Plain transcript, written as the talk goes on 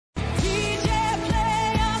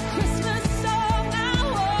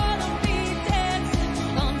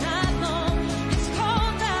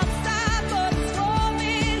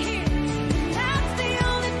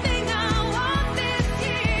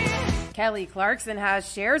Kelly Clarkson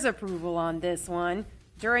has Cher's approval on this one.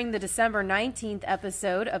 During the December 19th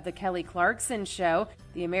episode of The Kelly Clarkson Show,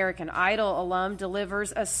 the American Idol alum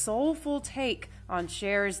delivers a soulful take on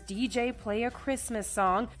Cher's DJ Play a Christmas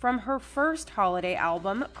song from her first holiday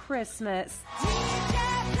album, Christmas.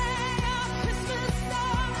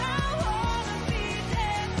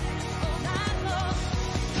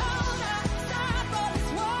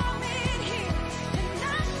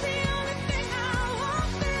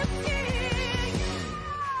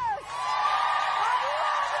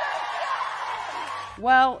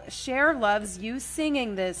 Well, Cher loves you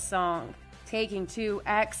singing this song. Taking to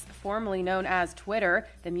X, formerly known as Twitter,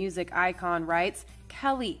 the music icon writes,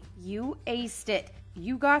 "Kelly, you aced it.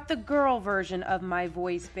 You got the girl version of my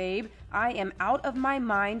voice, babe. I am out of my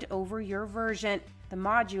mind over your version. The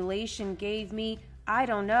modulation gave me, I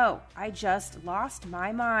don't know, I just lost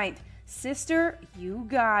my mind. Sister, you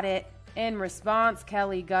got it." In response,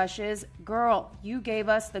 Kelly gushes, "Girl, you gave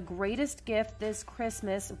us the greatest gift this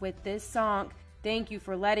Christmas with this song. Thank you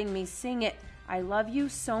for letting me sing it. I love you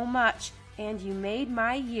so much, and you made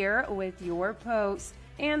my year with your post."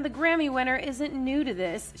 And the Grammy winner isn't new to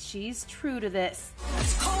this. She's true to this.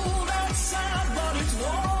 It's cold outside, but it's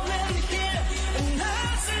warm in here, and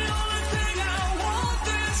that's the only thing I want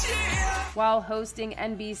this year. While hosting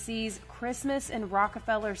NBC's Christmas in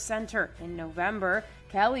Rockefeller Center in November,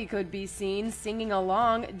 Kelly could be seen singing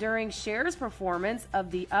along during Cher's performance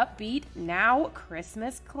of the upbeat Now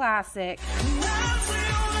Christmas classic. That's the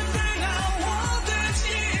only thing I want.